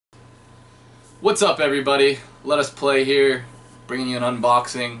What's up, everybody? Let Us Play here, bringing you an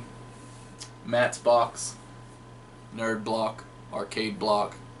unboxing. Matt's box, nerd block, arcade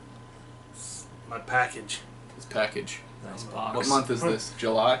block. My package. His package. Nice box. What month is this?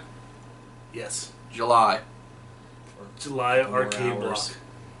 July? Yes. July. July arcade block.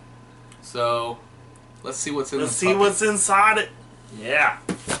 So, let's see what's in Let's this see puppy. what's inside it. Yeah.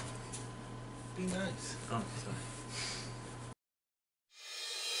 Be nice. Oh, sorry.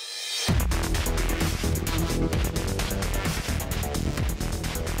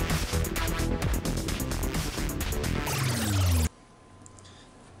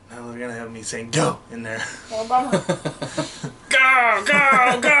 Now they're gonna have me saying "go" in there. Go,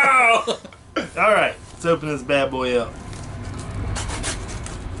 go, go! All right, let's open this bad boy up.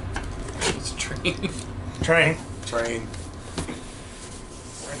 It's a train. Train. Train.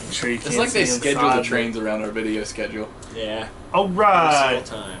 I'm sure you can't It's like they see schedule inside, the trains around our video schedule. Yeah. All Every right.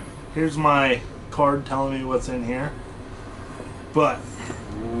 single time. Here's my card telling me what's in here. But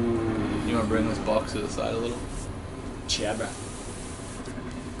You want to bring this box to the side a little? Chabra.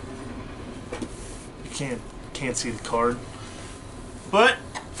 you can't see the card. But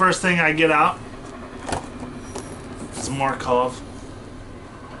first thing I get out is Markov.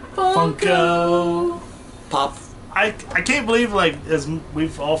 Funko. Pop. I can't believe as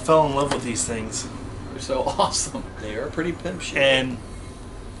we've all fell in love with these things. They're so awesome. They are pretty pimp shit. And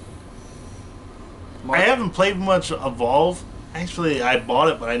I haven't played much Evolve. Actually, I bought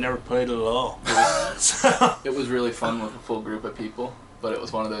it, but I never played it at all. So, It was really fun with a full group of people, but it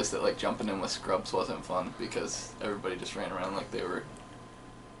was one of those that like jumping in with scrubs wasn't fun because everybody just ran around like they were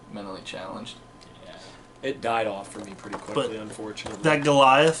mentally challenged. Yeah. It died off for me pretty quickly, But unfortunately. that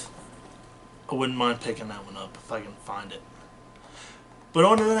Goliath, I wouldn't mind picking that one up if I can find it. But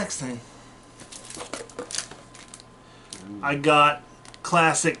on to the next thing. I got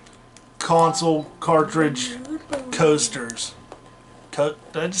classic console cartridge coasters. Did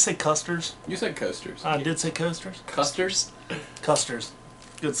I just say custers? You said coasters. I did say coasters. Custers? Custers.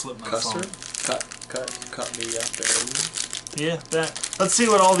 Good Slipknot Custard? song. Cut me up there. Yeah, that. Let's see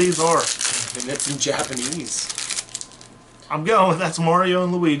what all these are. And it's in Japanese. I'm going with that's Mario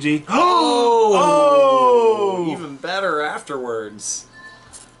and Luigi. Oh! Oh! Even better afterwards.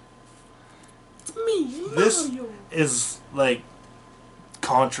 It's me, This Mario. is like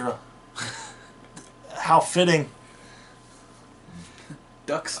Contra. How fitting.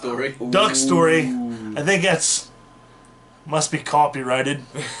 Duck Story. Duck Story. Ooh. I think that's must be copyrighted.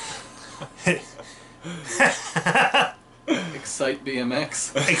 Excite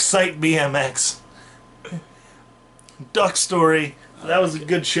BMX. Excite BMX. Duck Story. That was a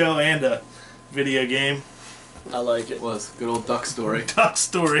good show and a video game. I like it. It was good old Duck Story. Duck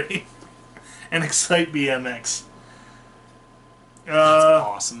Story and Excite BMX. That's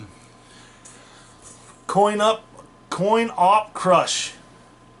awesome. Coin Op Crush.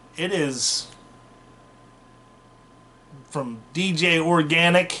 It is from DJ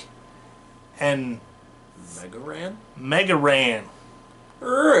Organic and Mega Ran? Mega Ran.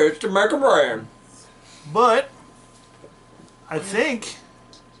 It's the Mega Ran. But I think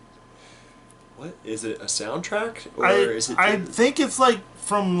What? Is it a soundtrack? Or I is it think it's like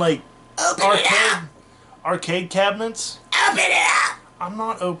from like arcade cabinets. Open it up! I'm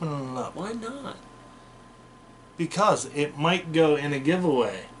not opening it up Why not? because it might go in a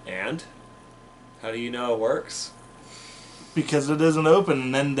giveaway And? How do you know it works? because it isn't open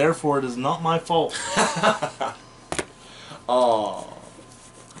and then therefore it is not my fault. Oh.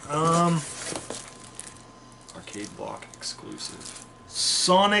 Arcade block exclusive.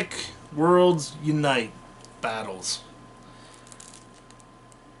 Sonic Worlds Unite battles.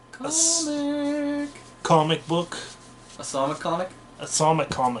 Comic book. A Sonic comic? A Sonic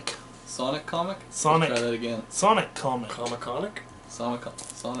comic. Sonic comic? Sonic. Let's try that again. Sonic comic. Comic-Conic? Sonic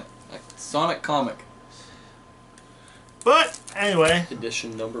comic. But anyway,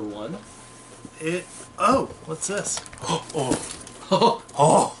 Edition number 1. it. Oh, what's this? Oh, Oh,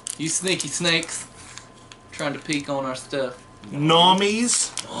 oh, you sneaky snakes. Trying to peek on our stuff.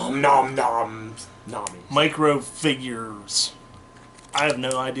 Nommies Nom nom. Nommy. micro figures. I have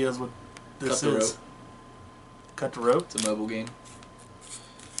no ideas what this Cut the is. Rope. Cut the rope. It's a mobile game.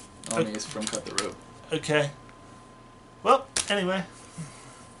 Nami is from Cut the Rope. Okay. Well, anyway.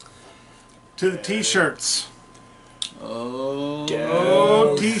 To the t-shirts. Oh.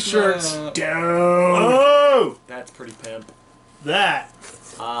 Oh, t-shirts. snap. Down. Oh, That's pretty pimp. that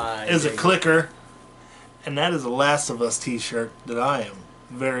I is a dig it. clicker. And that is a Last of Us t-shirt that I am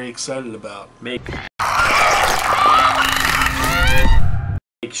very excited about. Make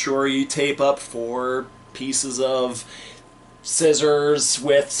sure you tape up 4 pieces of scissors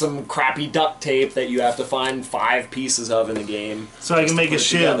with some crappy duct tape that you have to find 5 pieces of in the game. So I just can to make put a it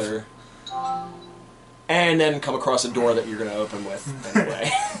shiv. together. And then come across a door that you're going to open with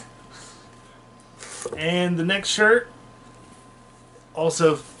anyway. And the next shirt,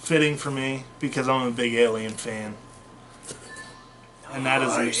 also fitting for me because I'm a big Alien fan. And that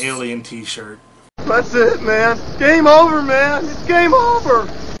is an Alien t-shirt. That's it, man. Game over, man. It's game over.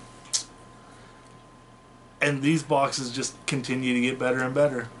 And these boxes just continue to get better and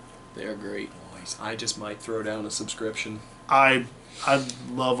better. They are great. Boys, I just might throw down a subscription. I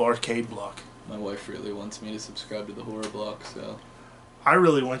love Arcade Block. My wife really wants me to subscribe to the Horror Block, so I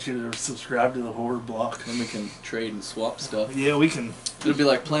really want you to subscribe to the Horror Block. then we can trade and swap stuff. Yeah, we can. It'll be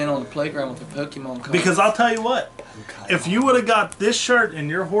like playing on the playground with a Pokemon card. Because I'll tell you what, if you would have got this shirt in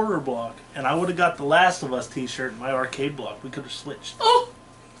your Horror Block, and I would have got the Last of Us t-shirt in my Arcade Block, we could have switched. Oh!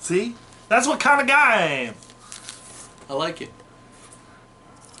 See? That's what kind of guy I am. I like it.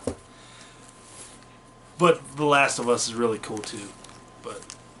 But The Last of Us is really cool too. But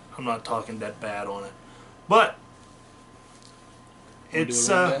I'm not talking that bad on it. But it's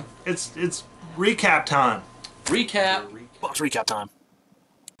do a rundown? it's recap time. Recap. Box recap time.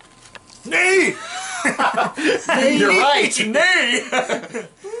 Nay! You're right! Nay!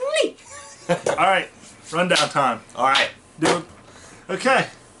 Alright, rundown time. Alright. Do it. Okay.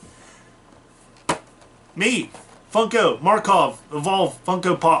 Me, Funko, Markov, Evolve,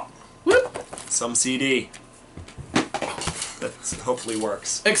 Funko Pop. Whoop. Some CD. That hopefully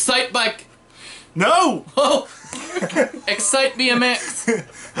works. Excite Bike. No! Oh! Excite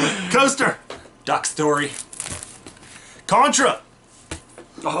BMX. Coaster, Duck Story. Contra,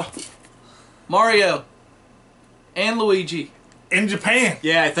 Oh. Mario. And Luigi. in Japan.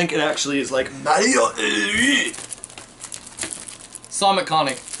 Yeah, I think it actually is like Mario Sonic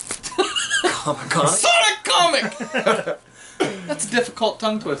Comic. Comic-Con. Sonic Comic! That's a difficult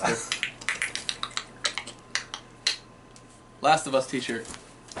tongue twister. Last of Us t-shirt.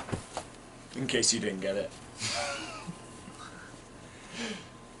 In case you didn't get it.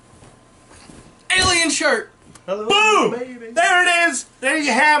 Alien shirt! Boom! There it is. There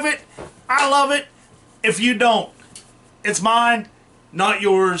you have it. I love it. If you don't, it's mine, not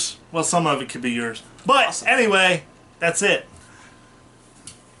yours. Well, some of it could be yours. But anyway, that's it.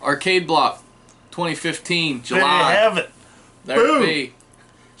 Arcade Block. 2015, July. There you have it. There Boom. it be.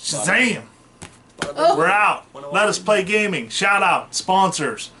 Shazam. We're out. Let us play gaming. Shout out.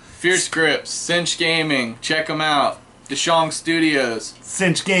 Sponsors. Fierce Grips, Cinch Gaming, check them out. Deshong Studios,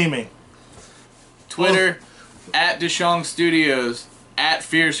 Cinch Gaming. Twitter, at Deshong Studios, at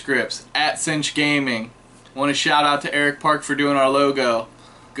Fierce Grips, at Cinch Gaming. Want to shout out to Eric Park for doing our logo.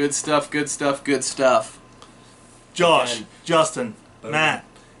 Good stuff, good stuff, good stuff. Josh. And- Justin. Boom. Matt.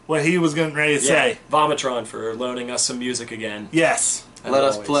 What he was getting ready to Yeah, say. Vomitron for loaning us some music again. Yes. As Let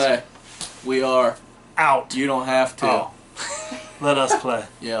us always. play. We are. Out. You don't have to. Oh. Let us play.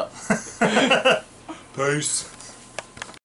 Yeah. Peace.